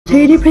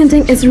3D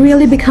printing is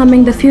really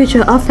becoming the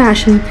future of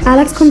fashion.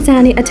 Alex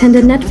Consani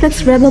attended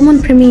Netflix Rebel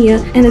Moon premiere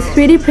in a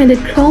 3D printed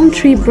chrome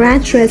tree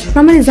branch dress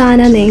from a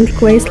designer named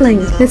Grace Ling.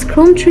 This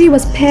chrome tree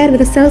was paired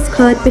with a silk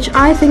skirt, which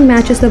I think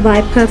matches the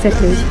vibe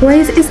perfectly.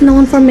 Grace is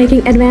known for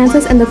making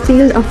advances in the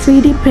field of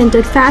 3D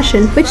printed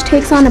fashion, which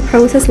takes on a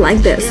process like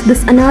this.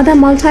 This another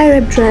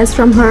multi-rib dress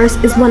from hers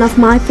is one of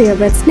my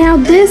favorites. Now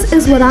this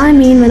is what I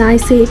mean when I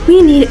say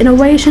we need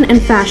innovation in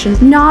fashion,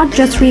 not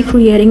just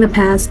recreating the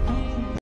past.